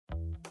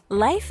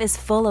Life is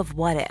full of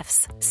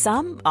what-ifs.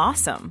 Some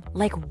awesome,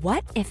 like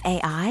what if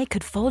AI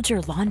could fold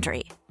your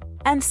laundry?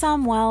 And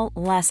some, well,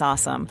 less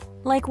awesome,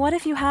 like what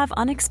if you have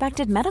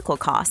unexpected medical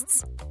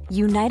costs?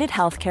 United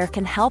Healthcare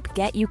can help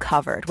get you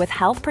covered with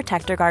Health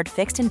Protector Guard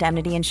fixed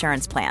indemnity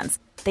insurance plans.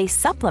 They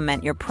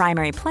supplement your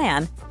primary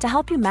plan to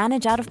help you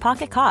manage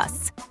out-of-pocket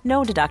costs.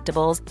 No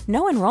deductibles,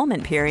 no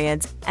enrollment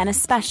periods, and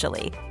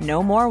especially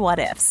no more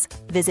what-ifs.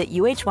 Visit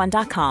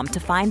uh1.com to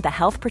find the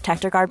Health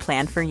Protector Guard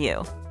plan for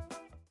you.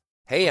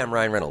 Hey, I'm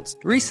Ryan Reynolds.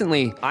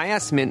 Recently, I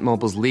asked Mint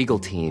Mobile's legal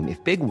team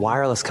if big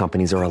wireless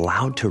companies are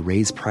allowed to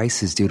raise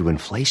prices due to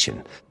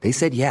inflation. They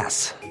said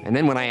yes. And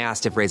then when I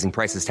asked if raising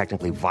prices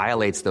technically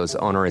violates those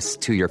onerous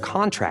two-year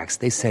contracts,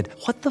 they said,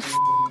 "What the f***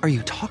 are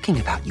you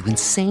talking about, you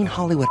insane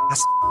Hollywood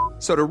ass?"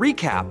 So to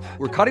recap,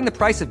 we're cutting the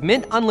price of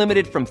Mint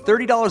Unlimited from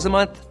 $30 a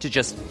month to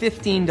just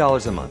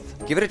 $15 a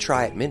month. Give it a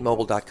try at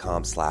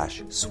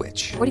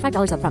mintmobile.com/switch.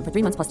 $45 up front for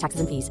 3 months plus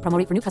taxes and fees. Promo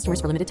rate for new customers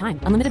for limited time.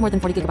 Unlimited more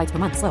than 40 gigabytes per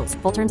month. Slows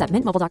full terms at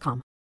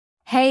mintmobile.com.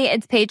 Hey,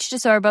 it's Paige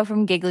DeSorbo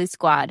from Giggly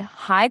Squad.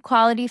 High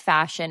quality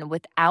fashion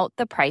without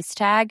the price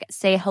tag.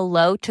 Say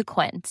hello to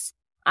Quince.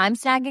 I'm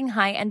snagging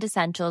high-end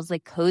essentials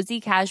like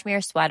cozy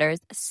cashmere sweaters,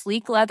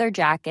 sleek leather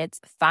jackets,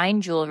 fine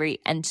jewelry,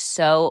 and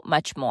so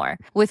much more.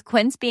 With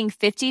Quince being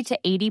 50 to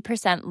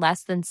 80%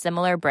 less than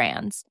similar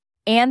brands.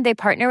 And they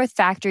partner with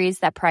factories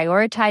that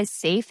prioritize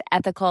safe,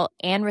 ethical,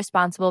 and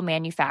responsible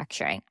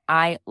manufacturing.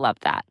 I love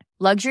that.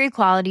 Luxury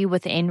quality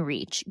within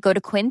reach. Go to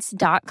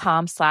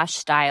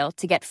quince.com/style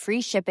to get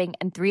free shipping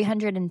and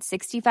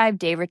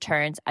 365-day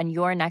returns on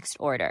your next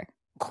order.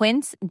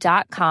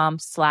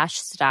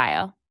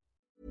 Quince.com/style.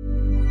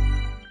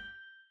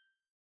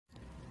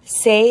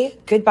 Say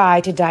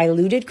goodbye to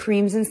diluted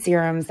creams and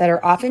serums that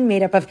are often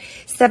made up of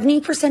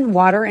 70%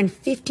 water and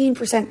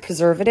 15%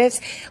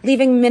 preservatives,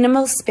 leaving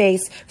minimal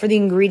space for the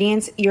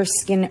ingredients your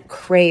skin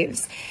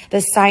craves. The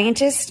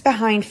scientists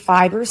behind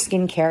fiber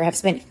skincare have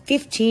spent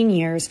 15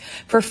 years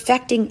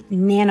perfecting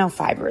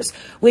nanofibers,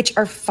 which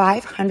are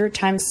 500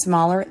 times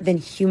smaller than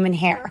human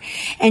hair.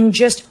 And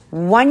just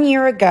 1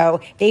 year ago,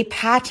 they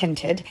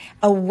patented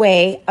a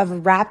way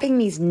of wrapping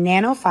these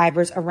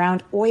nanofibers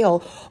around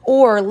oil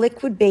or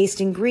liquid-based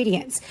ingredients.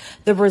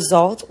 The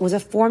result was a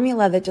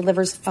formula that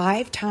delivers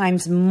 5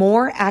 times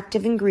more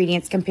active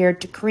ingredients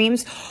compared to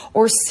creams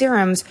or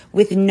serums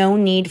with no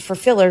need for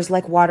fillers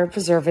like water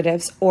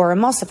preservatives or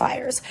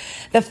emulsifiers.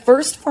 The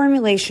first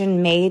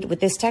formulation made with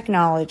this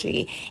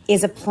technology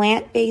is a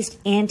plant-based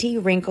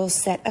anti-wrinkle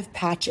set of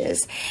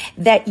patches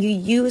that you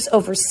use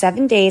over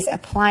 7 days,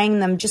 applying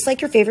them just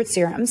like your favorite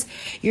serums.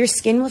 Your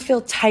skin will feel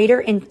tighter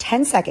in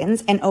 10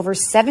 seconds, and over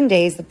 7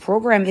 days, the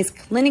program is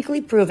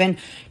clinically proven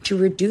to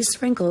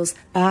reduce wrinkles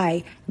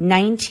by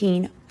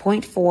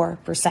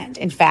 19.4%.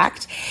 In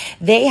fact,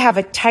 they have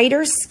a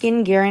tighter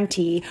skin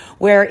guarantee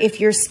where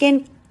if your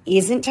skin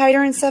isn't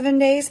tighter in 7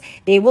 days,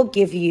 they will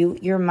give you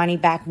your money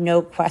back,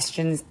 no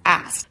questions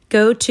asked.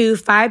 Go to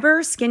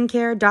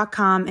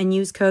fiberskincare.com and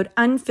use code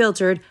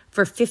UNFILTERED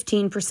for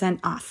 15%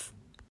 off.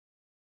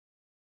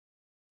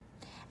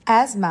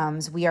 As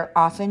moms, we are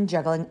often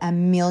juggling a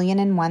million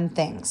and one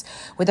things.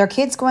 With our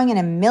kids going in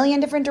a million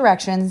different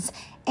directions,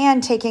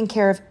 and taking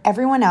care of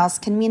everyone else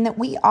can mean that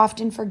we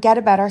often forget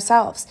about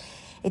ourselves.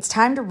 It's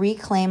time to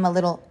reclaim a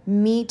little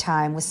me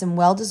time with some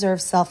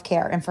well-deserved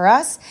self-care. And for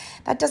us,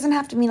 that doesn't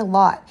have to mean a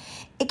lot.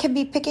 It can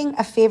be picking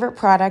a favorite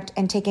product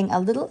and taking a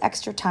little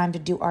extra time to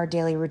do our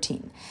daily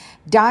routine.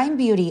 Dime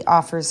Beauty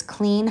offers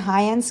clean,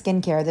 high-end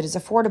skincare that is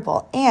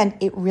affordable, and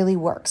it really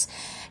works.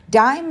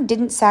 Dime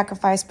didn't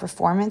sacrifice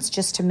performance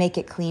just to make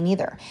it clean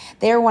either.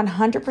 They are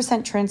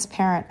 100%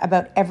 transparent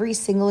about every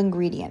single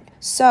ingredient,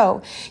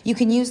 so you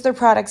can use their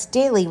products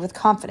daily with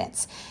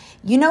confidence.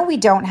 You know we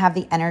don't have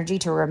the energy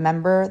to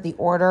remember the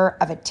order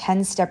of a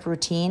 10-step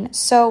routine,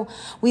 so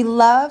we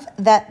love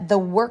that the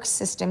work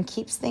system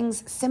keeps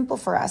things simple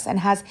for us and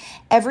has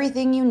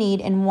everything you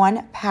need in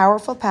one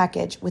powerful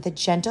package with a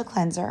gentle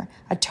cleanser,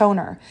 a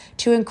toner,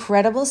 2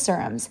 incredible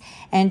serums,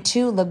 and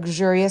 2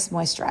 luxurious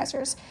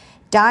moisturizers.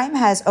 Dime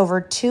has over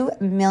 2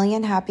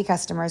 million happy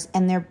customers,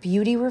 and their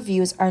beauty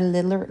reviews are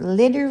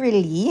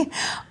literally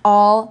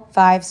all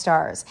 5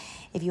 stars.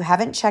 If you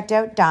haven't checked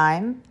out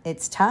Dime,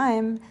 it's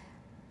time.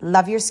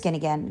 Love your skin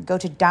again. Go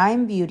to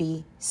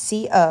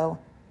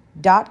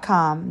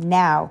dimebeautyco.com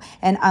now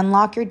and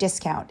unlock your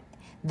discount.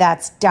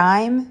 That's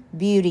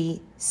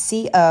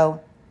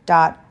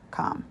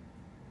dimebeautyco.com.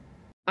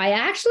 I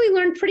actually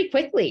learned pretty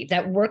quickly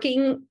that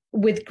working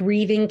with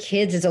grieving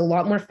kids is a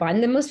lot more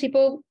fun than most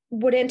people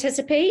would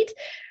anticipate.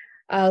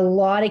 A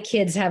lot of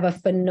kids have a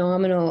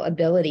phenomenal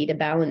ability to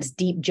balance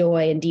deep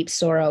joy and deep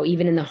sorrow,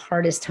 even in the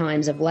hardest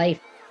times of life.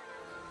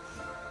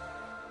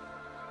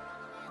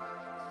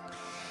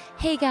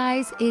 Hey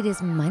guys, it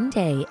is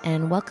Monday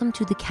and welcome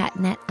to the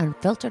CatNet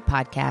Unfiltered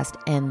podcast.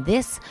 And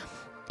this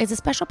is a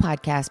special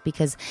podcast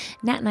because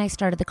Nat and I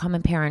started the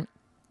Common Parent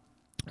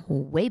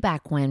way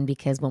back when,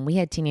 because when we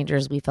had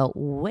teenagers, we felt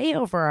way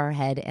over our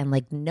head and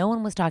like no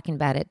one was talking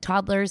about it.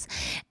 Toddlers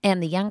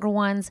and the younger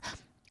ones,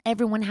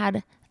 everyone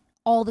had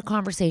all the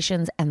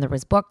conversations, and there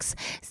was books.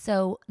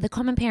 So the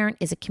Common Parent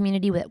is a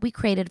community that we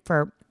created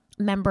for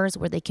members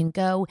where they can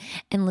go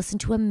and listen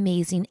to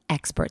amazing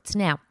experts.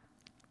 Now,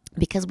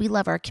 because we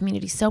love our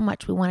community so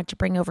much, we wanted to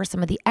bring over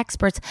some of the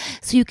experts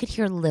so you could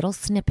hear little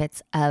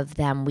snippets of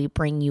them. We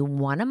bring you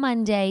one a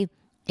Monday.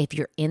 If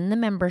you're in the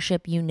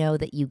membership, you know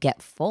that you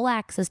get full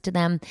access to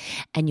them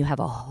and you have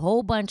a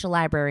whole bunch of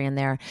library in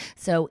there.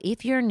 So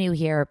if you're new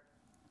here,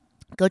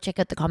 go check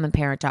out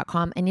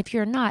thecommonparent.com. And if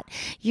you're not,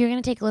 you're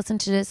going to take a listen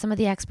to some of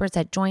the experts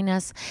that join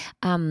us.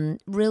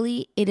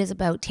 Really, it is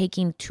about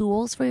taking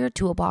tools for your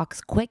toolbox,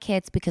 quick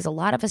hits, because a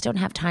lot of us don't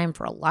have time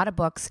for a lot of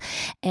books.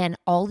 And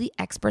all the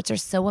experts are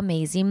so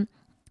amazing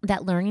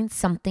that learning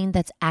something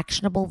that's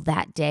actionable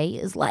that day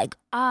is like,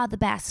 the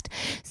best.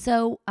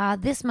 So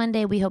this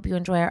Monday, we hope you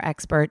enjoy our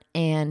expert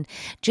and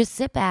just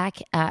sit back.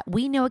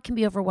 We know it can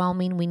be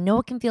overwhelming. We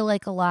know it can feel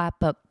like a lot,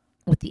 but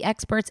with the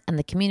experts and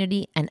the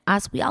community and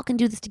us, we all can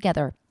do this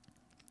together.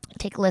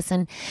 Take a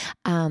listen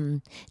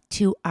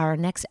to our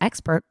next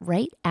expert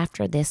right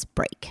after this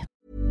break.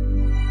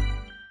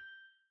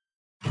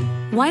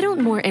 Why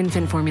don't more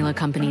infant formula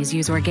companies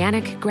use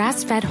organic,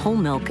 grass-fed whole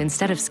milk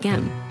instead of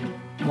skim?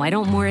 Why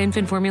don't more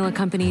infant formula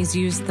companies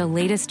use the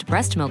latest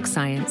breast milk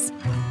science?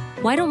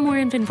 Why don't more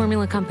infant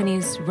formula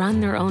companies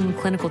run their own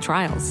clinical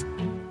trials?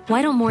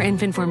 Why don't more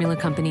infant formula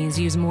companies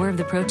use more of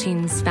the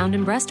proteins found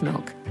in breast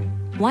milk?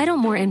 Why don't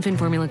more infant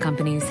formula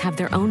companies have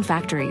their own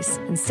factories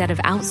instead of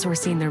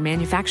outsourcing their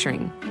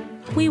manufacturing?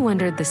 We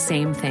wondered the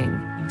same thing.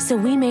 So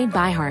we made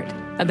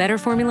ByHeart, a better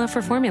formula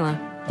for formula.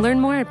 Learn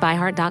more at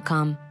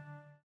byheart.com.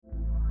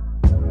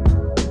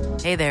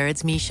 Hey there,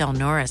 it's Michelle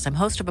Norris. I'm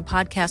host of a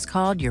podcast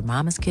called Your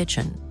Mama's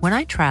Kitchen. When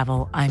I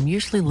travel, I'm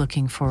usually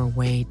looking for a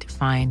way to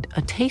find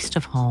a taste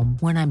of home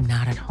when I'm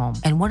not at home.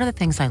 And one of the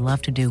things I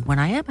love to do when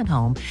I am at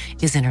home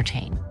is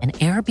entertain. And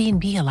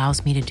Airbnb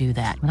allows me to do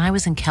that. When I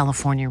was in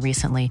California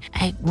recently,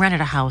 I rented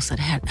a house that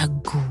had a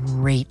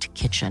great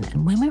kitchen.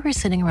 And when we were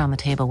sitting around the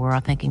table, we were all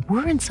thinking,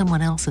 we're in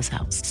someone else's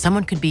house.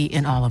 Someone could be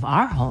in all of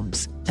our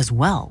homes as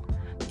well.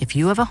 If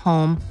you have a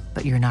home,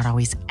 but you're not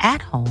always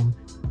at home,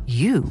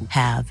 you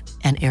have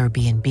an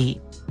Airbnb.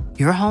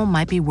 Your home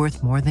might be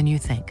worth more than you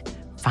think.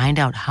 Find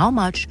out how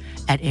much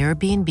at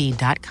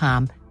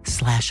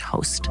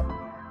airbnb.com/host.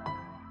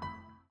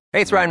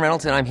 Hey, it's Ryan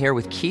Reynolds, and I'm here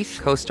with Keith,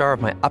 co-star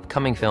of my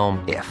upcoming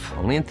film, If,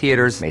 only in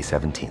theaters May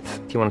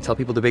 17th. Do you want to tell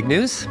people the big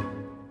news?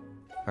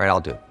 All right,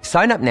 I'll do it.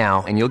 Sign up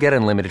now and you'll get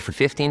unlimited for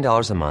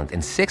 $15 a month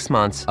and 6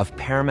 months of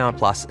Paramount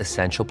Plus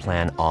Essential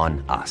Plan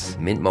on us.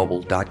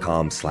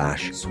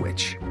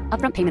 MintMobile.com/switch.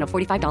 Upfront payment of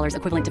 $45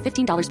 equivalent to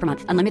 $15 per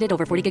month. Unlimited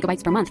over 40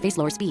 gigabytes per month. Face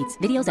lower speeds.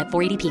 Videos at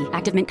 480p.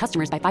 Active Mint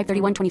customers by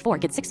 531.24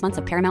 get 6 months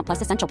of Paramount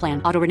Plus Essential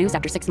Plan. Auto renews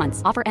after 6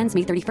 months. Offer ends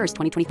May 31st,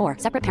 2024.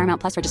 Separate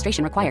Paramount Plus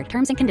registration required.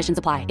 Terms and conditions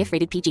apply if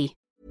rated PG.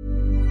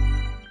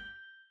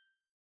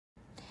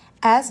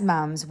 As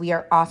moms, we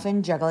are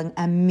often juggling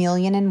a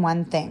million and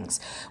one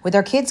things. With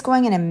our kids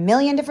going in a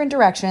million different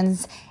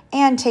directions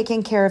and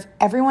taking care of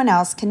everyone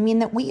else can mean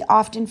that we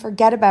often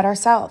forget about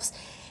ourselves.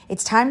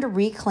 It's time to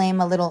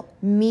reclaim a little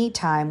me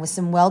time with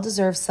some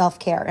well-deserved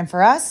self-care. And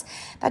for us,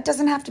 that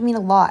doesn't have to mean a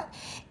lot.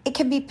 It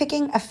can be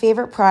picking a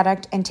favorite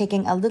product and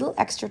taking a little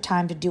extra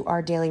time to do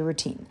our daily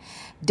routine.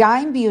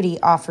 Dime Beauty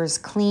offers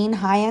clean,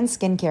 high-end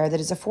skincare that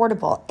is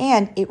affordable,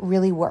 and it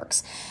really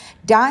works.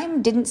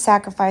 Dime didn't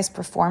sacrifice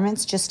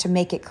performance just to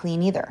make it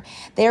clean either.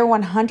 They are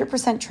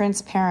 100%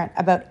 transparent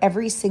about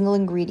every single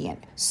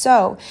ingredient,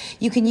 so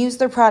you can use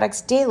their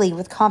products daily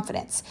with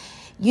confidence.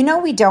 You know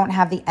we don't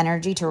have the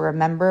energy to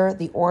remember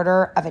the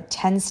order of a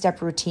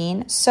 10-step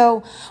routine,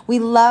 so we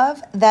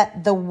love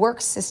that the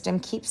work system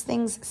keeps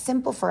things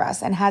simple for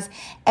us and has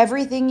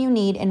everything you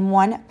need in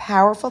one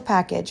powerful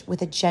package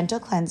with a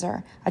gentle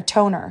cleanser, a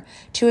toner,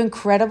 2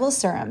 incredible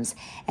serums,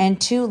 and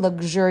 2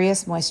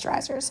 luxurious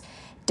moisturizers.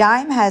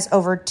 Dime has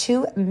over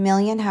 2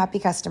 million happy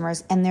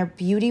customers, and their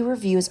beauty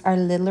reviews are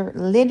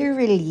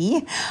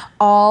literally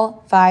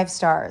all 5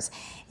 stars.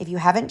 If you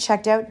haven't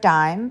checked out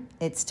Dime,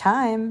 it's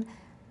time.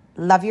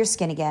 Love your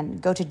skin again.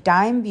 Go to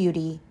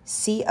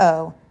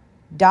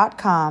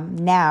dimebeautyco.com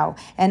now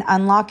and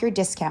unlock your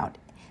discount.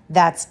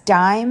 That's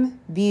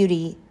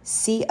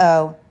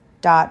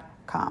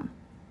dimebeautyco.com.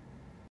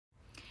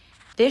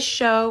 This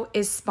show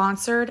is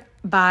sponsored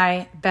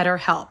by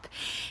BetterHelp.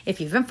 If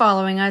you've been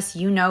following us,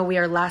 you know we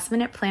are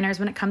last-minute planners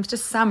when it comes to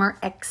summer,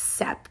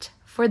 except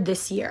for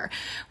this year.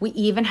 We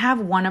even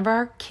have one of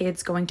our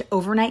kids going to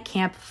overnight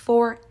camp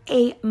for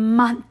a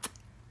month,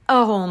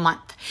 a whole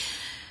month.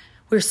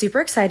 We're super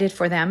excited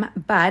for them,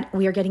 but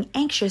we are getting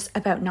anxious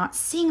about not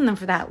seeing them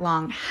for that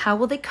long. How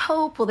will they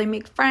cope? Will they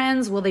make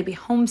friends? Will they be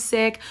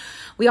homesick?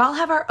 We all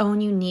have our own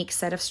unique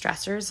set of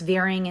stressors,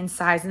 varying in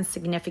size and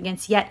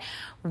significance, yet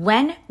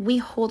when we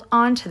hold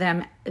on to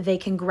them, they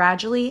can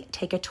gradually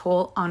take a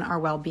toll on our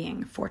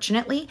well-being.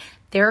 Fortunately,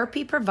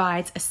 therapy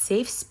provides a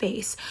safe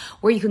space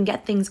where you can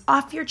get things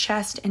off your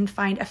chest and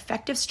find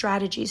effective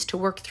strategies to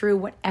work through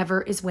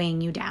whatever is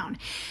weighing you down.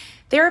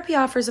 Therapy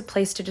offers a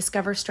place to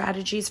discover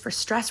strategies for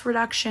stress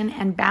reduction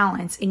and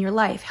balance in your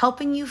life,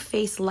 helping you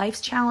face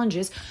life's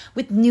challenges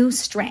with new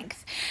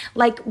strength.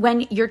 Like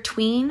when your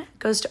tween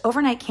goes to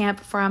overnight camp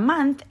for a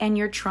month and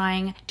you're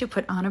trying to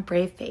put on a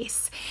brave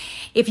face.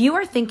 If you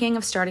are thinking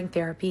of starting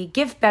therapy,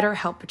 give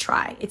BetterHelp a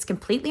try. It's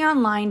completely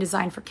online,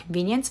 designed for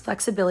convenience,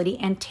 flexibility,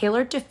 and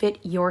tailored to fit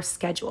your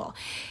schedule.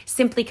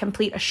 Simply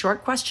complete a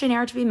short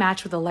questionnaire to be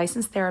matched with a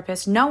licensed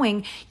therapist,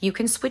 knowing you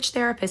can switch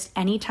therapists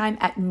anytime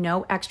at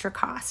no extra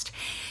cost.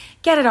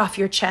 Get it off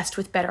your chest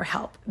with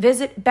BetterHelp.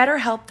 Visit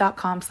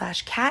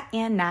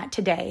betterhelp.com/catandnat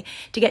today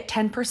to get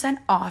 10%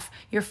 off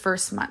your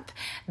first month.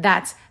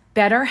 That's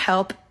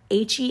BetterHelp,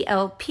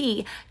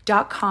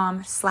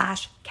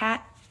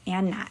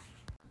 HELP.com/catandnat.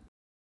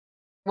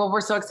 Well,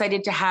 we're so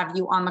excited to have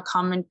you on The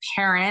Common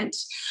Parent.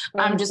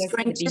 I'm just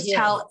going to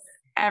tell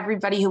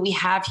everybody who we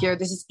have here.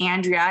 This is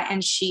Andrea,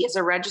 and she is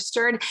a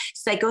registered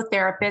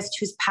psychotherapist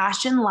whose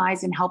passion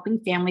lies in helping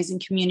families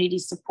and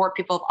communities support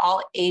people of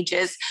all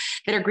ages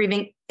that are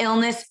grieving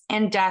illness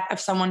and death of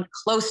someone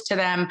close to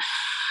them.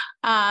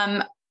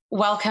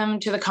 Welcome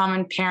to The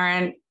Common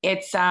Parent.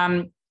 It's,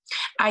 I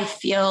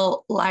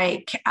feel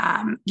like,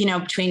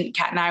 between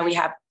Kat and I, we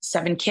have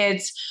 7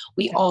 kids.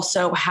 We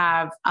also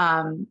have,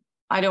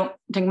 I don't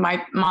think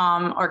my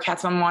mom or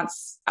Kat's mom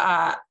wants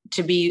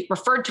to be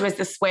referred to as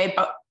this way,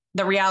 but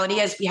the reality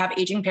is we have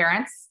aging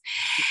parents,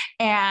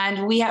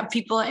 and we have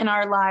people in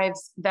our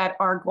lives that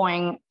are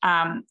going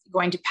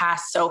to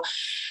pass. So,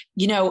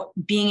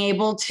 being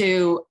able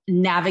to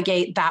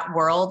navigate that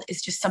world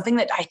is just something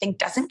that I think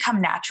doesn't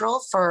come natural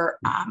for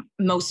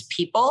most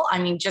people. I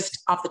mean,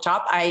 just off the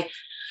top,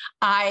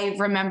 I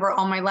remember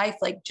all my life,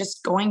 like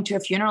just going to a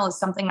funeral is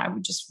something I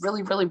would just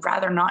really, really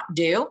rather not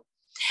do.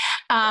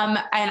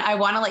 And I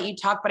want to let you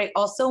talk, but I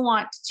also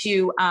want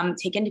to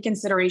take into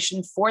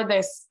consideration for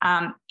this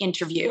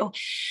interview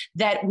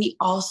that we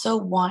also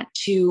want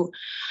to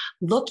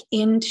look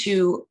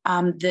into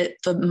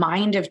the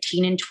mind of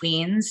teen and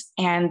tweens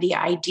and the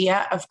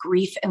idea of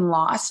grief and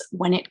loss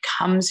when it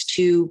comes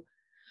to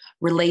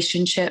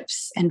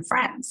relationships and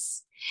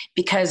friends.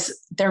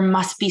 Because there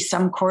must be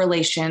some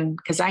correlation,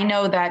 because I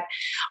know that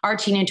our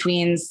teen and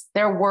tweens,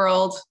 their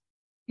world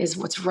is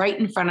what's right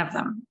in front of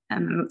them.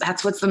 And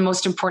that's what's the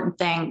most important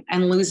thing.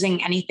 And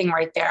losing anything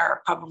right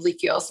there probably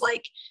feels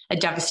like a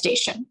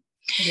devastation.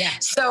 Yeah.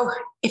 So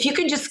if you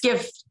could just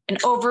give an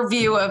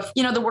overview of,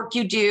 the work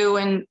you do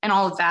and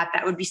all of that,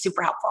 that would be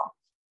super helpful.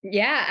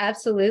 Yeah,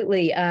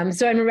 absolutely.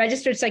 So I'm a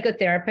registered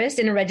psychotherapist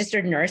and a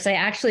registered nurse. I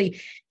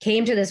actually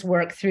came to this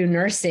work through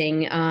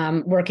nursing,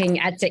 working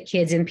at Sick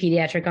Kids in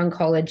pediatric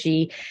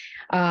oncology,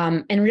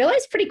 and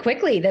realized pretty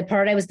quickly the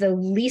part I was the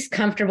least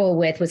comfortable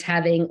with was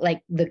having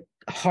like the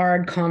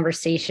hard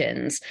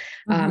conversations.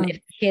 If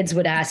kids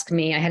would ask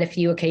me, I had a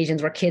few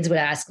occasions where kids would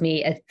ask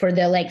me for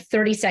the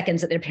 30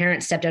 seconds that their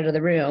parents stepped out of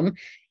the room,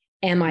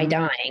 am I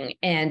dying?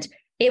 And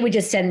it would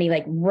just send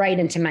me right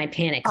into my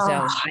panic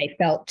zone. I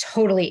felt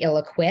totally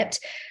ill-equipped.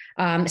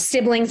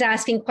 Siblings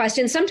asking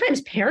questions.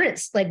 Sometimes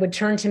parents would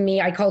turn to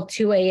me. I call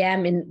 2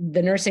 a.m. in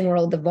the nursing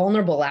world the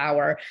vulnerable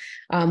hour,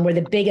 where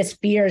the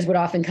biggest fears would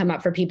often come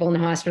up for people in the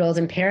hospitals,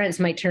 and parents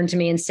might turn to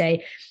me and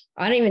say,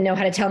 I don't even know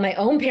how to tell my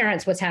own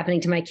parents what's happening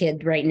to my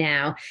kid right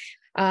now.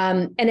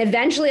 And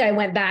eventually I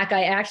went back.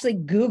 I actually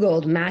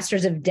Googled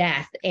Masters of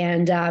Death,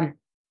 and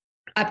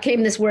up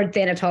came this word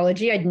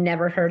thanatology I'd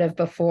never heard of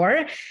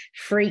before.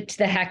 Freaked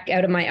the heck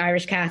out of my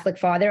Irish Catholic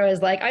father. I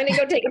was like, I'm going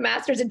to go take a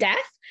Master's of Death.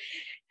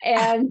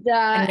 And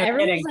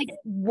everyone's like,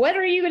 what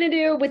are you going to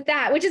do with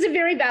that? Which is a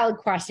very valid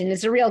question.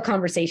 It's a real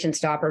conversation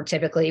stopper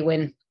typically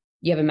when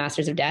you have a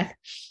Master's of Death.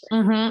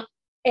 Mm-hmm.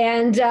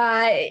 And,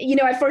 I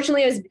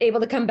was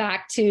able to come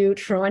back to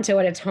Toronto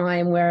at a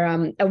time where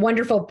a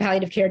wonderful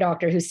palliative care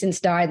doctor who's since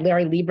died,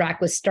 Larry Liebrack,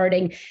 was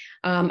starting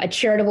a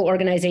charitable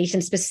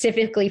organization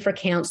specifically for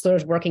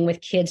counselors working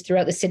with kids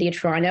throughout the city of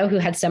Toronto who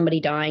had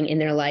somebody dying in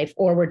their life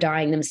or were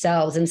dying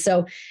themselves. And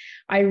so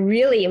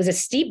it was a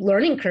steep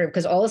learning curve,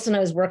 because all of a sudden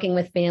I was working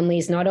with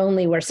families, not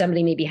only where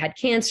somebody maybe had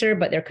cancer,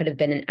 but there could have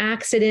been an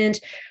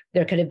accident,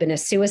 there could have been a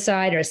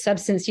suicide or a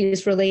substance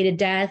use related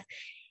death.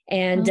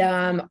 And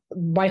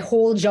my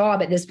whole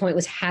job at this point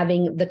was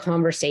having the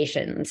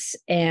conversations.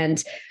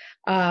 And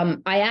I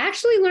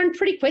actually learned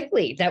pretty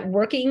quickly that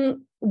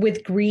working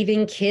with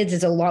grieving kids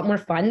is a lot more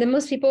fun than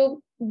most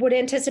people would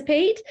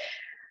anticipate.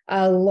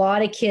 A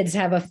lot of kids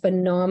have a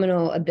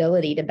phenomenal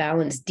ability to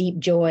balance deep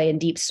joy and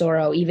deep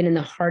sorrow, even in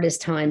the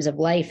hardest times of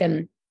life.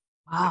 And,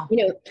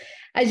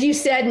 as you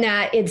said,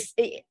 Nat,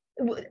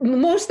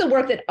 most of the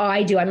work that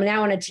I do, I'm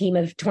now on a team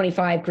of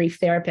 25 grief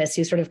therapists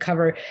who sort of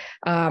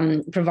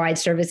provide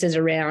services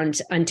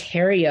around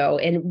Ontario.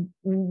 And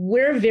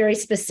we're very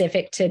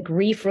specific to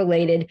grief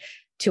related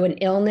to an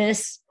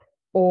illness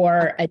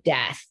or a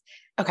death.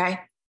 Okay.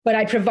 But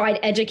I provide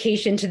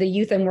education to the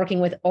youth I'm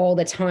working with all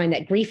the time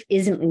that grief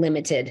isn't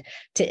limited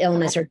to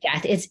illness or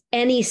death. It's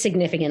any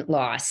significant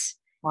loss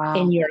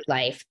in your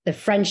life. The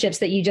friendships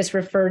that you just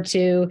referred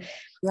to,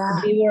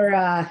 we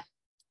were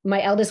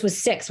my eldest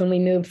was 6 when we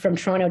moved from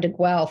Toronto to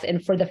Guelph.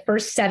 And for the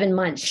first 7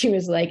 months, she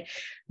was like,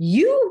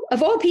 you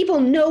of all people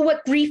know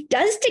what grief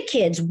does to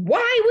kids.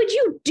 Why would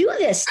you do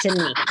this to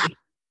me?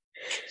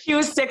 She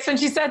was 6 when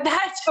she said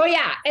that? Oh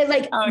yeah. And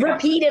like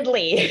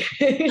repeatedly.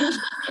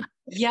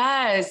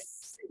 Yes.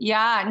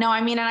 Yeah, no,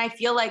 I mean, and I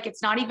feel like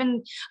it's not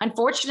even,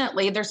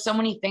 unfortunately, there's so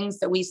many things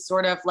that we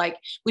sort of like,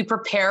 we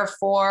prepare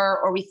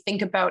for, or we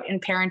think about in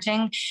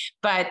parenting,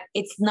 but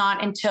it's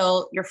not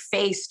until you're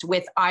faced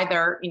with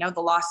either, you know,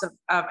 the loss of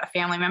a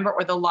family member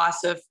or the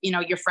loss of, you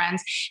know, your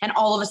friends, and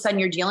all of a sudden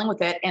you're dealing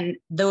with it. And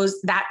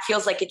that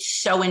feels like it's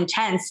so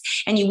intense,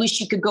 and you wish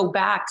you could go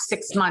back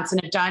 6 months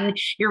and have done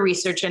your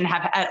research and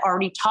have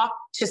already talked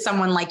to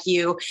someone like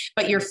you,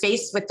 but you're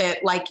faced with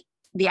it like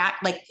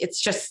it's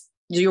just,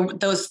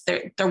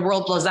 their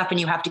world blows up and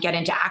you have to get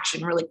into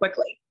action really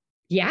quickly.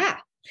 Yeah.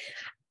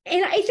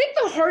 And I think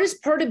the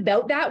hardest part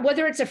about that,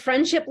 whether it's a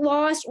friendship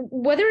loss,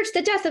 whether it's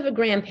the death of a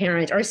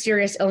grandparent or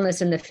serious illness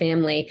in the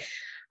family,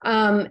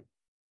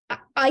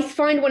 I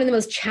find one of the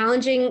most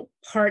challenging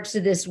parts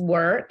of this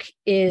work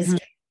is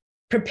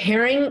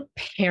preparing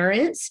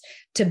parents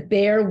to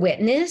bear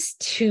witness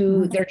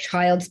to their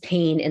child's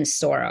pain and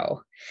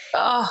sorrow.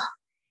 Oh,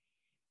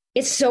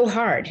 it's so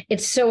hard.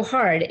 It's so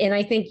hard. And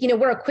I think, you know,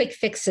 we're a quick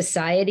fix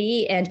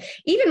society. And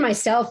even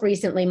myself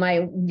recently,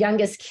 my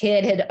youngest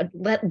kid had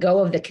let go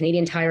of the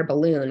Canadian Tire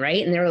balloon,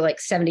 right? And there were like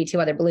 72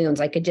 other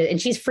balloons.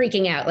 And she's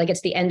freaking out like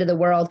it's the end of the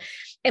world.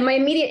 And my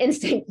immediate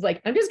instinct was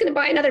like, I'm just going to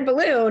buy another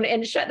balloon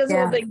and shut this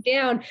whole thing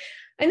down.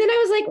 And then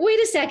I was like,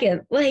 wait a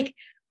second, like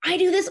I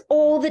do this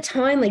all the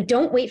time. Like,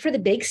 don't wait for the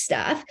big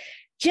stuff.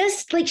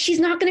 Just like, she's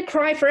not going to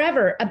cry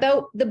forever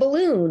about the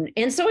balloon.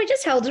 And so I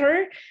just held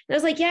her and I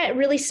was like, yeah, it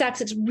really sucks.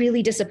 It's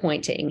really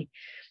disappointing,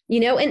 you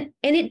know, and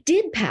it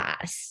did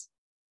pass.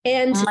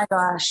 And oh my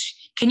gosh,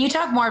 can you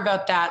talk more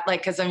about that?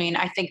 Like, cause I mean,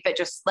 I think that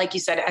just like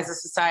you said, as a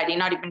society,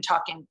 not even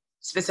talking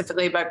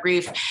specifically about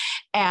grief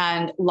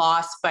and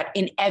loss, but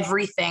in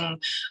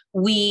everything,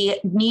 we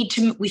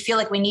feel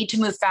like we need to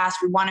move fast.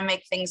 We want to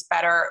make things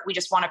better. We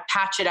just want to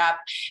patch it up,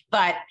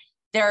 but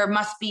there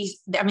must be,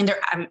 I mean,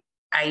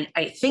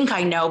 I think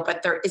I know,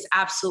 but there is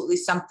absolutely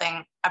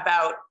something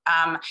about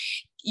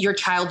your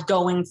child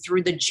going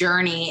through the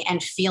journey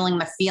and feeling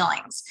the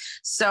feelings.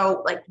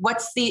 So like,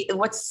 what's the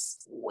advice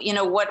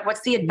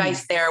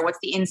there? What's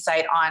the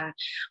insight on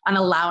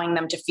allowing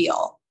them to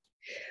feel?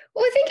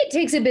 Well, I think it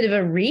takes a bit of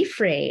a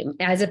reframe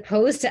as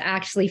opposed to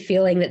actually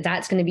feeling that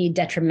that's going to be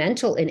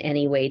detrimental in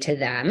any way to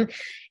them.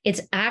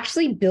 It's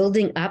actually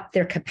building up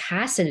their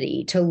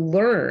capacity to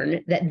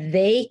learn that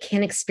they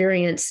can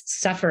experience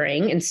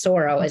suffering and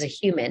sorrow as a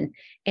human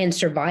and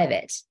survive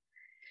it.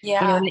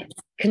 Yeah. You know,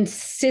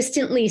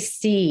 consistently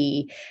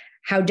see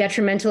how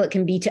detrimental it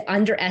can be to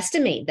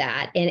underestimate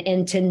that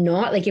and to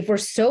not, like, if we're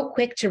so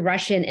quick to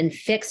rush in and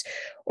fix,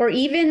 or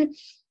even,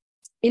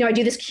 you know, I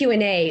do this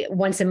Q&A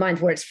once a month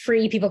where it's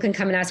free. People can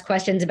come and ask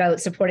questions about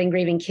supporting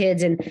grieving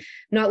kids. And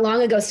not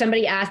long ago,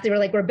 somebody asked, they were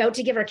like, we're about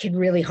to give our kid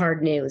really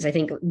hard news. I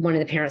think one of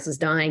the parents was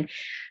dying.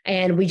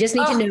 And we just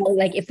need to know,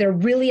 like, if they're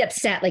really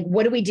upset, like,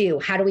 what do we do?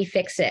 How do we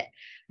fix it?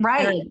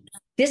 Right.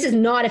 This is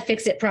not a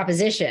fix it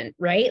proposition,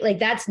 right? Like,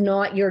 that's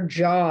not your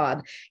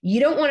job.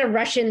 You don't want to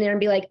rush in there and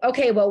be like,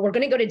 okay, well, we're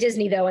going to go to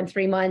Disney though in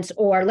 3 months,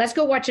 or let's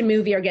go watch a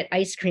movie or get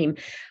ice cream.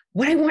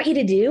 What I want you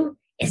to do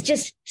is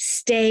just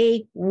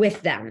stay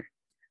with them.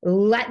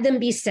 Let them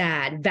be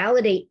sad.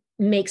 Validate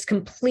makes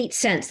complete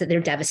sense that they're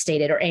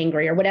devastated or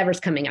angry or whatever's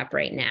coming up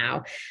right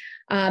now.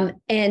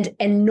 And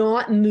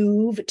not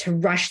move to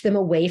rush them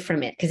away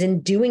from it. Because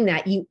in doing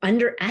that, you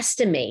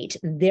underestimate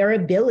their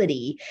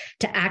ability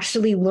to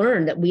actually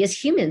learn that we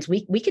as humans,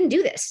 we can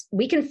do this.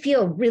 We can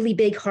feel really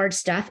big, hard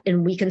stuff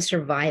and we can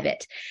survive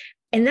it.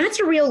 And that's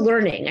a real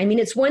learning. I mean,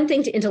 it's one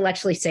thing to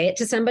intellectually say it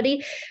to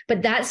somebody,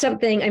 but that's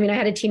something, I mean, I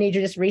had a teenager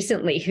just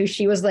recently who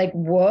she was like,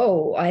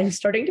 whoa, I'm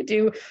starting to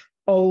do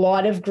a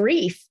lot of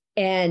grief.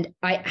 And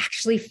I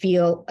actually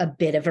feel a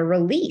bit of a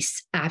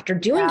release after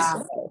doing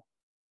so.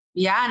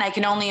 Yeah. And I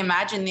can only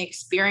imagine the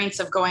experience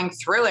of going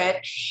through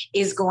it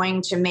is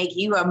going to make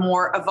you a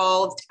more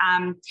evolved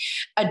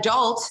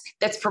adult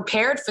that's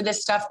prepared for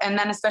this stuff. And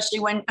then especially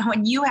when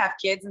you have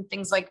kids and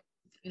things like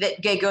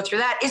that, they go through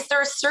that. Is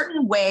there a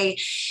certain way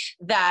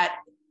that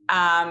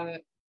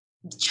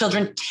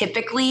children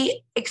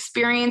typically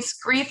experience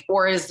grief,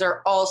 or is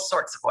there all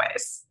sorts of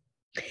ways?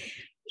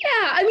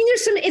 Yeah, I mean,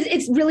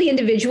 it's really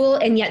individual,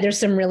 and yet there's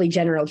some really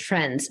general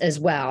trends as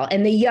well.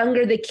 And the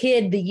younger the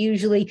kid,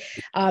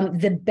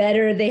 the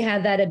better they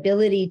have that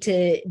ability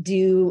to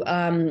do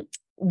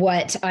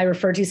what I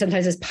refer to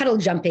sometimes as puddle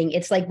jumping.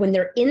 It's like when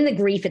they're in the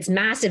grief, it's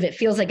massive. It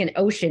feels like an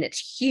ocean.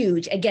 It's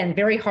huge. Again,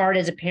 very hard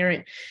as a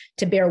parent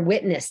to bear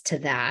witness to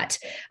that.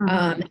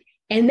 Mm-hmm.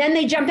 And then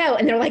they jump out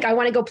and they're like, I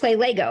want to go play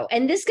Lego.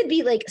 And this could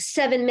be like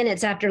 7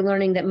 minutes after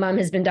learning that mom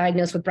has been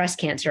diagnosed with breast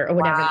cancer or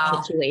whatever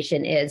the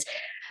situation is.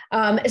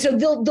 So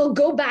they'll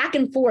go back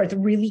and forth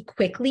really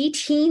quickly.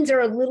 Teens are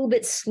a little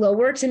bit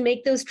slower to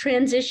make those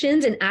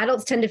transitions, and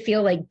adults tend to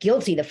feel like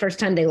guilty the first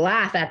time they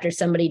laugh after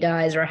somebody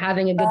dies or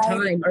having a good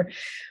time or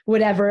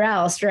whatever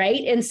else,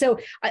 right? And so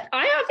I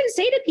often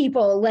say to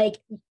people, like,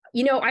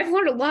 I've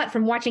learned a lot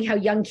from watching how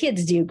young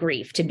kids do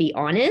grief, to be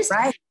honest.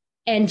 Right.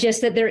 And just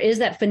that there is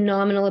that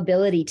phenomenal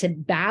ability to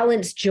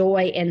balance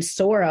joy and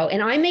sorrow.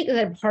 And I make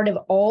that a part of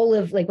all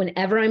of, like,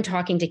 whenever I'm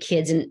talking to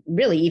kids and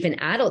really even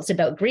adults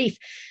about grief,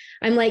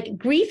 I'm like,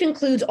 grief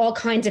includes all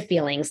kinds of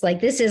feelings. Like,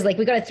 this is like,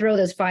 we got to throw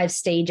those 5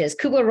 stages.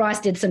 Kubler-Ross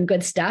did some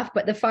good stuff,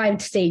 but the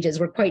 5 stages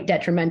were quite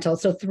detrimental.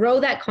 So throw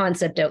that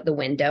concept out the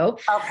window.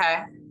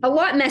 Okay. A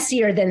lot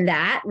messier than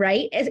that,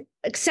 right?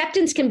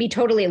 Acceptance can be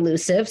totally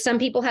elusive. Some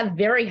people have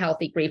very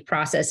healthy grief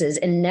processes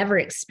and never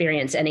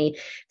experience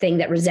anything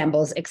that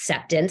resembles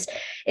acceptance.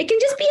 It can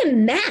just be a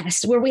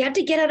mess where we have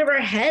to get out of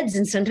our heads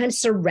and sometimes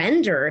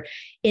surrender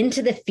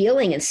into the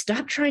feeling and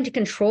stop trying to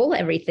control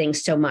everything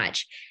so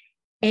much.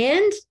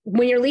 And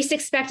when you're least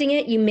expecting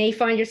it, you may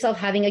find yourself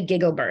having a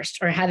giggle burst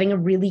or having a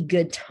really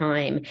good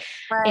time.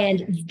 Right.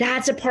 And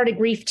that's a part of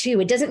grief too.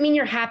 It doesn't mean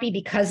you're happy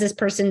because this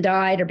person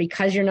died or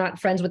because you're not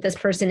friends with this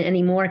person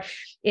anymore.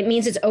 It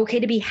means it's okay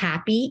to be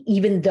happy,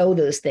 even though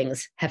those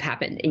things have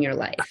happened in your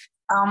life.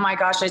 Oh my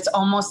gosh. It's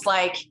almost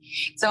like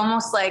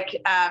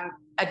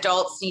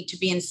adults need to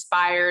be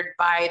inspired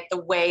by the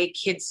way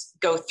kids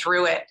go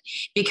through it,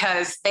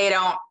 because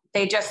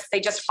they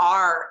just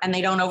are, and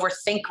they don't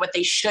overthink what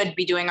they should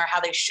be doing or how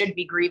they should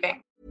be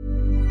grieving.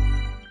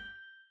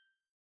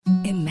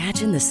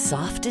 Imagine the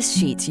softest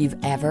sheets you've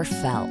ever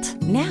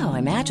felt. Now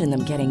imagine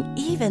them getting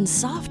even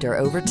softer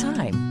over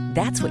time.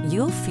 That's what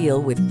you'll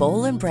feel with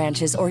Boll &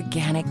 Branch's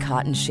organic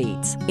cotton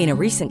sheets. In a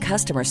recent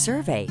customer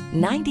survey,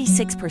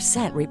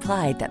 96%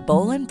 replied that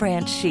Boll &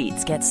 Branch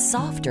sheets get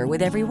softer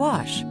with every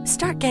wash.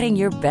 Start getting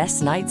your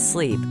best night's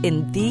sleep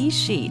in these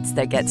sheets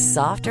that get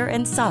softer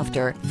and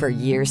softer for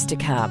years to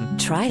come.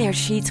 Try their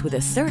sheets with a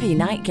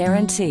 30-night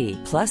guarantee.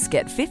 Plus,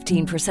 get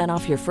 15%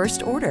 off your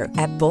first order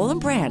at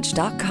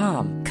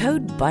bollandbranch.com.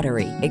 Code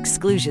BUTTERY.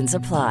 Exclusions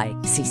apply.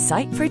 See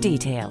site for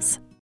details.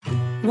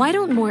 Why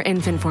don't more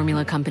infant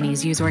formula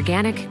companies use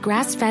organic,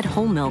 grass-fed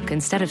whole milk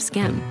instead of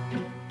skim?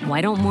 Why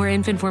don't more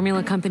infant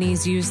formula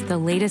companies use the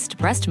latest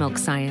breast milk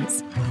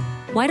science?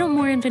 Why don't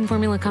more infant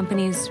formula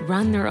companies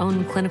run their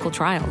own clinical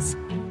trials?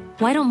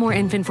 Why don't more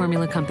infant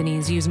formula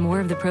companies use more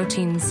of the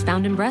proteins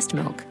found in breast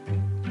milk?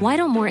 Why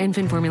don't more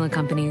infant formula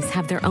companies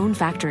have their own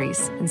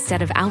factories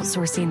instead of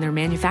outsourcing their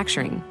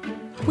manufacturing?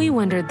 We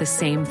wondered the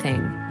same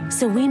thing.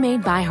 So we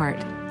made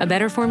ByHeart, a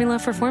better formula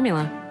for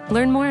formula.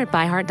 Learn more at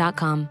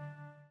byheart.com.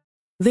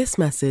 This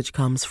message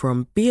comes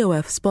from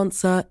BOF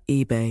sponsor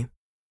eBay.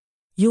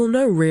 You'll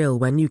know real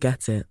when you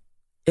get it.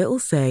 It'll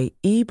say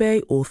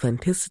eBay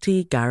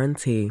Authenticity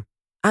Guarantee.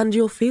 And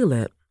you'll feel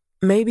it.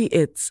 Maybe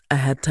it's a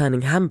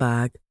head-turning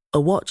handbag, a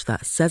watch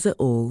that says it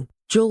all,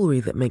 jewelry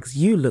that makes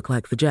you look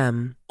like the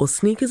gem, or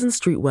sneakers and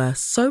streetwear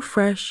so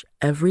fresh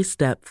every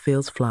step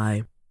feels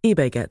fly.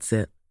 eBay gets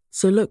it.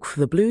 So look for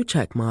the blue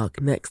check mark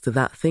next to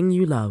that thing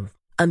you love.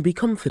 And be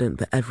confident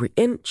that every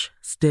inch,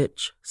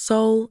 stitch,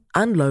 sole,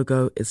 and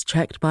logo is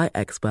checked by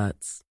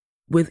experts.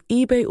 With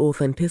eBay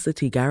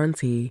Authenticity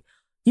Guarantee,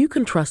 you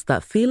can trust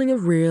that feeling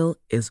of real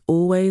is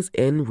always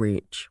in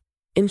reach.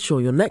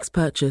 Ensure your next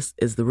purchase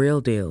is the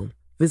real deal.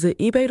 Visit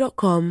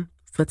ebay.com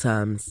for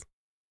terms.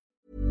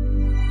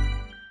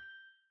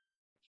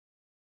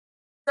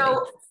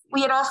 So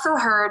we had also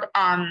heard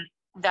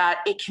that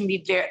it can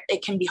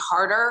be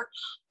harder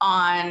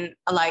on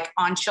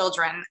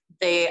children.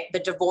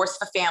 The divorce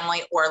of a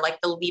family or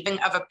like the leaving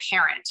of a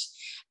parent,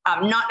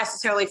 not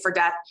necessarily for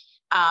death,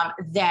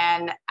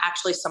 than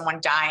actually someone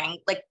dying.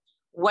 Like,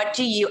 what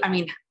do you,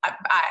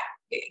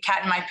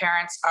 Kat and my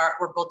parents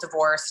were both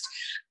divorced.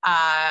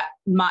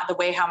 The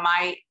way how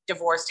my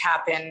divorce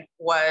happened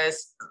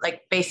was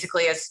like,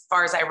 basically, as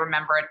far as I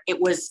remember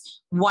it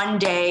was one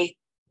day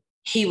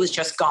he was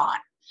just gone.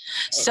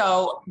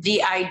 So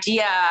the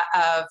idea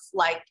of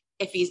like,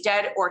 if he's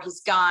dead or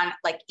he's gone,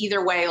 like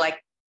either way,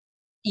 like,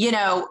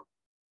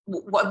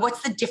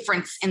 what's the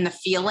difference in the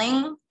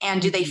feeling,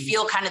 and do they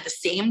feel kind of the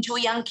same to a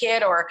young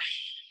kid, or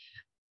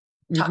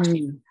talk to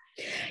me?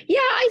 Yeah,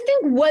 I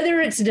think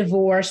whether it's a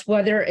divorce,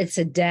 whether it's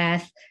a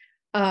death,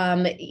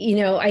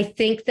 I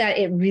think that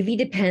it really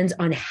depends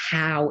on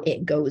how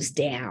it goes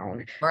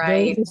down.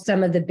 Right. Those are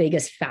some of the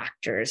biggest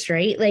factors,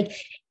 right? Like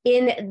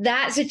in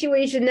that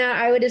situation now,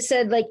 I would have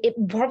said like, it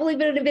probably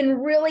would have been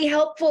really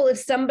helpful if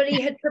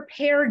somebody had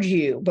prepared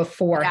you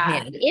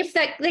beforehand. Yeah. If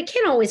that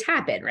can always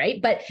happen,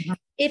 right? But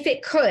if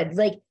it could,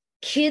 like,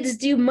 kids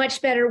do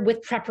much better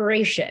with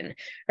preparation,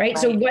 right?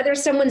 So whether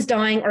someone's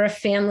dying or a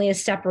family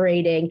is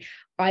separating,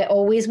 I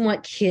always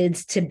want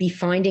kids to be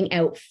finding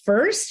out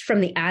first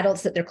from the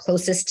adults that they're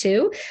closest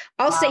to.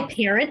 I'll say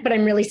parent, but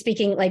I'm really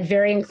speaking like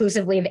very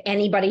inclusively of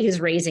anybody who's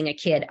raising a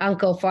kid,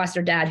 uncle,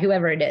 foster dad,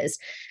 whoever it is.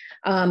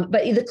 But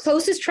the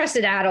closest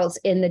trusted adults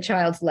in the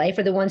child's life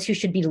are the ones who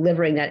should be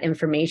delivering that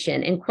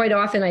information. And quite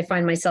often I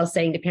find myself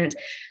saying to parents,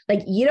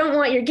 like, you don't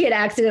want your kid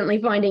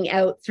accidentally finding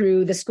out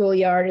through the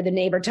schoolyard or the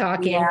neighbor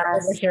talking or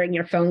overhearing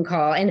your phone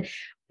call. And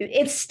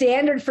it's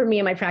standard for me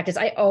in my practice.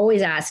 I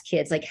always ask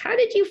kids, like, how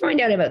did you find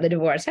out about the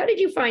divorce? How did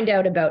you find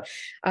out about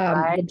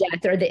the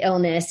death or the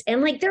illness?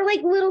 And like, they're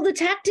like little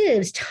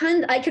detectives.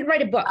 I could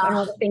write a book on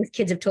all the things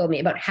kids have told me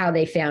about how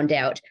they found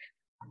out.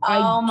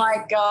 Oh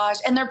my gosh.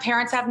 And their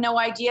parents have no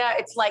idea.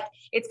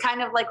 It's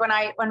kind of like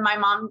when my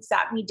mom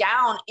sat me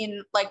down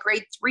in like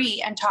grade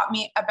 3 and taught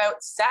me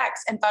about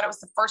sex and thought it was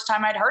the first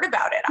time I'd heard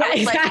about it. I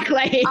was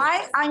exactly.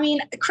 I mean,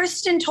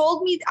 Kristen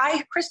told me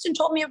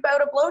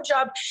about a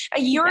blowjob a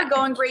year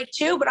ago in grade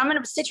 2, but I'm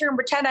going to sit here and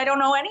pretend I don't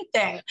know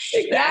anything.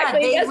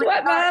 Exactly. Guess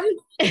what, Mom?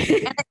 And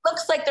it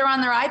looks like they're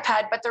on their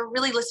iPad, but they're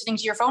really listening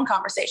to your phone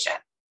conversation.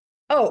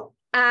 Oh,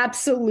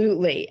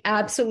 absolutely.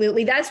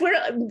 Absolutely. That's where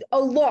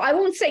I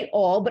won't say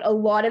all, but a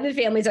lot of the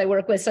families I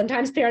work with,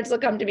 sometimes parents will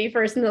come to me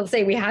first and they'll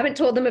say, we haven't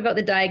told them about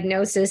the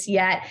diagnosis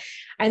yet.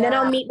 And then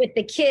I'll meet with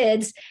the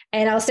kids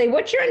and I'll say,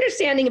 what's your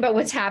understanding about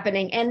what's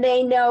happening? And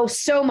they know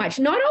so much,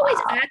 not always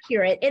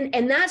accurate.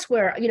 And that's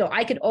where,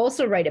 I could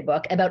also write a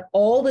book about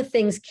all the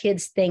things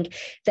kids think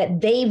that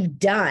they've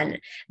done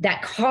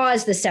that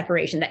caused the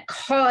separation, that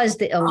caused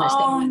the illness,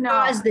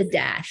 caused the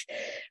death,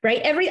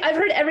 right? I've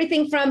heard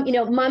everything from,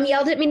 Mom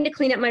yelled at me to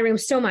clean up my room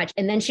so much.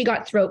 And then she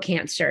got throat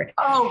cancer.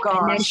 Oh gosh.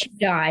 And then she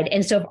died.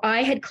 And so if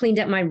I had cleaned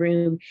up my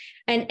room,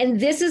 and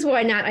this is why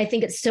I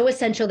think it's so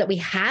essential that we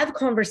have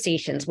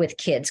conversations with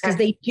kids, because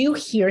they do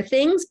hear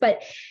things,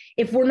 but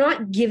if we're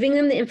not giving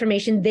them the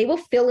information, they will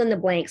fill in the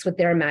blanks with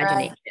their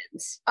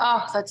imaginations.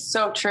 Oh, that's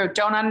so true.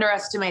 Don't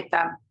underestimate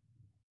them.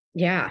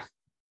 Yeah.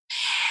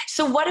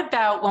 So what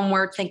about when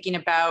we're thinking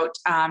about,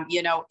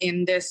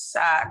 in this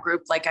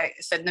group, like I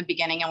said in the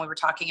beginning, and we were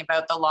talking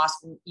about the loss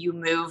when you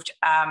moved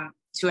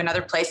to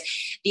another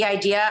place, the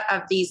idea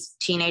of these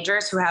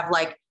teenagers who have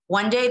like,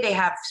 one day they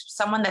have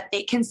someone that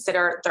they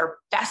consider their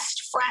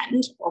best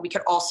friend, or we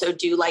could also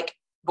do like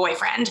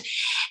boyfriend,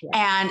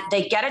 and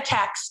they get a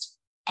text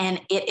and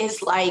it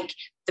is like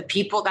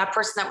that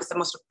person that was the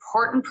most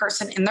important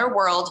person in their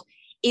world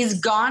is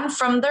gone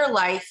from their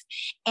life.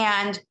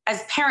 And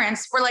as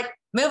parents, we're like,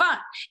 move on,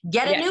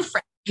 get a new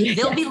friend.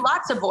 There'll be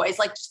lots of boys,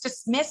 like just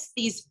dismiss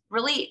these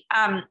really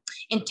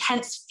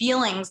intense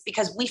feelings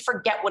because we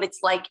forget what it's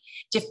like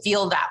to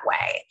feel that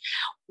way.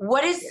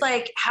 What is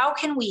like, how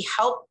can we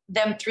help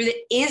them through that?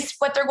 Is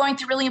what they're going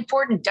through really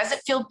important? Does it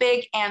feel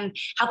big? And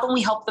how can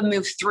we help them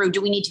move through?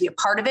 Do we need to be a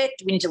part of it?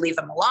 Do we need to leave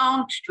them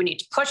alone? Do we need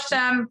to push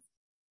them?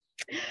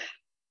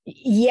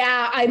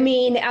 Yeah, I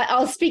mean,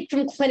 I'll speak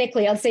from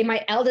clinically. I'll say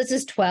my eldest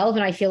is 12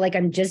 and I feel like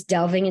I'm just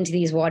delving into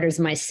these waters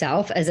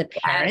myself as a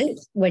parent,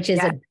 which is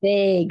a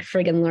big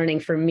friggin' learning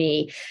for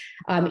me,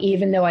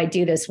 even though I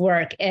do this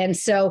work. And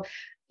so,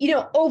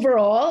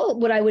 overall,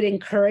 what I would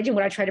encourage and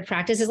what I try to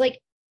practice is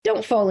like,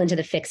 don't fall into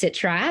the fix it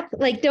trap.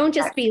 Like, don't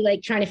just be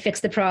like trying to fix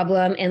the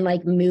problem and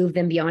like move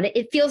them beyond it.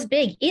 It feels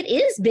big. It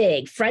is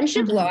big.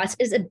 Friendship loss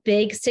is a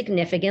big,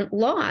 significant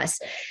loss.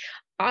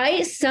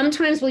 I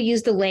sometimes will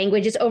use the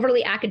language, it's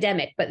overly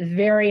academic, but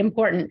very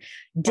important,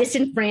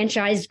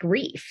 disenfranchised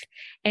grief.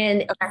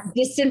 And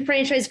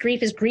disenfranchised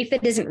grief is grief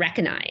that isn't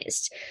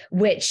recognized,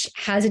 which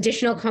has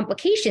additional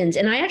complications.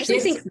 And I actually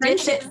think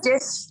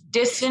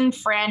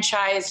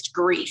disenfranchised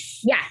grief.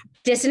 Yeah,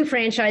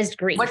 disenfranchised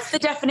grief. What's the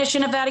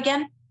definition of that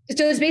again?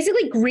 So it's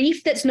basically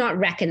grief that's not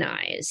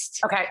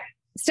recognized. Okay.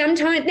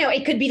 Sometimes, now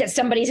it could be that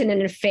somebody's in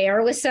an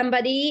affair with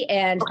somebody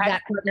and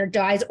that partner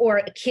dies,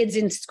 or kids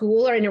in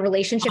school are in a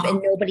relationship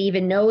and nobody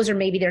even knows, or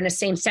maybe they're in a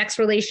same-sex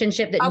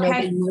relationship that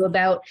nobody knew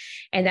about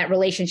and that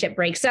relationship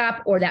breaks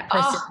up, or that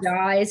person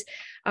dies.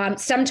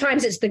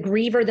 Sometimes it's the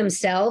griever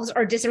themselves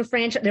are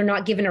disenfranchised. They're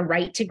not given a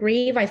right to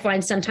grieve. I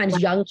find sometimes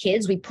young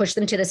kids, we push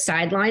them to the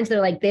sidelines. They're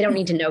like, they don't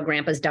need to know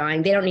grandpa's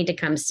dying. They don't need to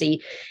come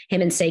see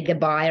him and say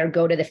goodbye or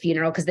go to the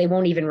funeral because they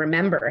won't even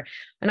remember.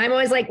 And I'm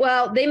always like,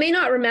 well, they may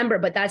not remember,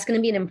 but that's going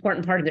to be an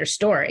important part of their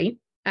story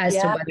as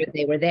to whether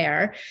they were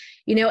there,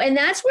 and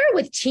that's where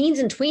with teens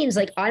and tweens,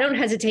 like I don't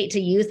hesitate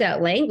to use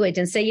that language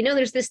and say,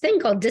 there's this thing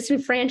called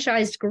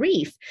disenfranchised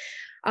grief.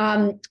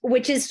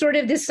 Which is sort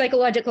of this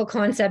psychological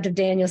concept of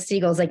Daniel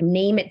Siegel's, like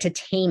name it to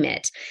tame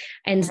it.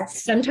 And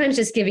sometimes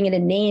just giving it a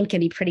name can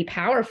be pretty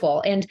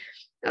powerful. And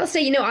I'll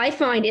say, I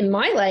find in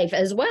my life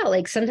as well,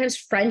 like sometimes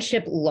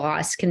friendship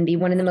loss can be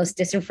one of the most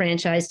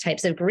disenfranchised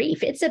types of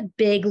grief. It's a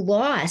big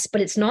loss,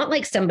 but it's not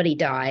like somebody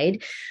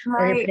died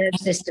or your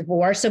parents just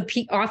divorced. So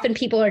often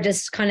people are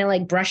just kind of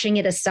like brushing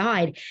it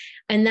aside.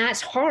 And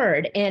that's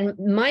hard. And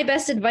my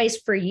best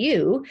advice for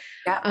you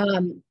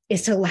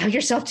is to allow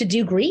yourself to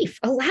do grief.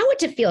 Allow it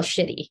to feel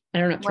shitty. I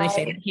don't know. Can I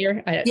say that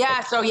here?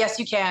 So yes,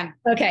 you can.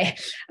 Okay.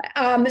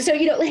 So,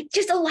 like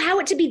just allow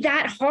it to be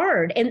that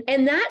hard.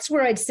 And that's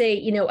where I'd say,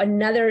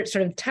 another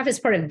sort of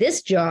toughest part of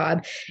this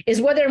job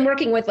is whether I'm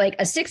working with like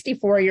a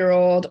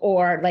 64-year-old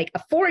or like a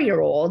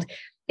 4-year-old,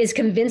 is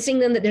convincing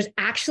them that there's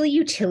actually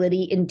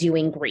utility in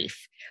doing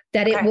grief,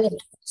 that it will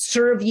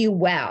serve you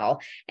well.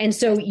 And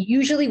so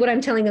usually what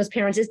I'm telling those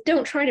parents is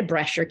don't try to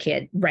brush your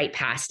kid right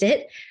past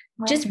it.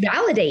 Right. Just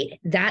validate.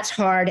 That's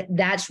hard.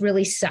 That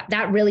really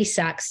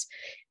sucks.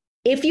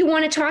 If you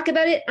want to talk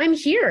about it, I'm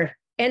here.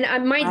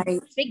 And my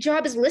big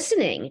job is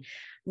listening.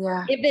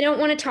 Yeah. If they don't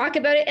want to talk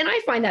about it, and I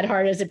find that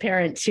hard as a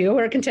parent too,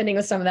 we're contending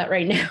with some of that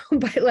right now,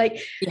 but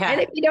and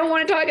if you don't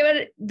want to talk about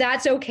it,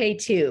 that's okay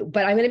too.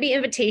 But I'm going to be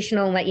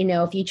invitational and let you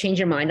know if you change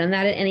your mind on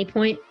that at any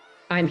point,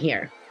 I'm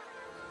here.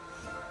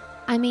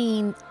 I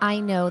mean, I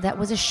know that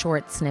was a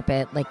short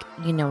snippet,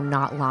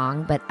 not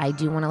long, but I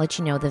do want to let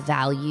you know the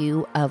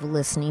value of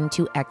listening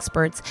to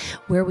experts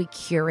where we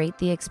curate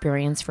the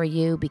experience for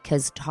you,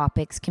 because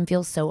topics can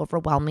feel so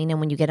overwhelming. And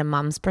when you get a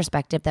mom's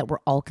perspective that we're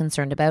all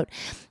concerned about,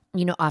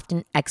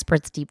 often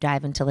experts deep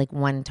dive into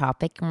one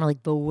topic and we're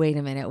like, but wait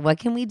a minute, what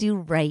can we do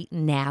right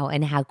now?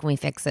 And how can we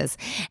fix this?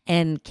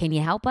 And can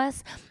you help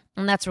us?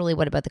 And that's really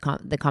what about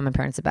the Common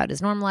Parents about, is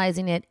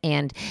normalizing it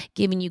and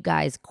giving you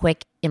guys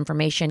quick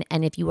information.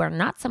 And if you are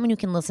not someone who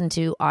can listen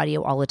to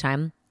audio all the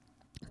time,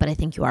 but I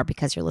think you are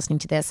because you're listening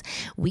to this,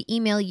 we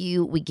email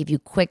you, we give you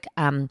quick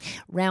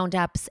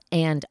roundups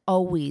and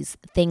always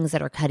things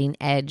that are cutting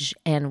edge.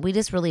 And we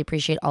just really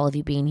appreciate all of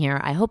you being here.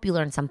 I hope you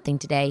learned something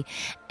today,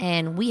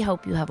 and we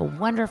hope you have a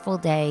wonderful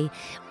day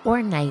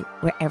or night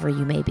wherever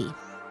you may be.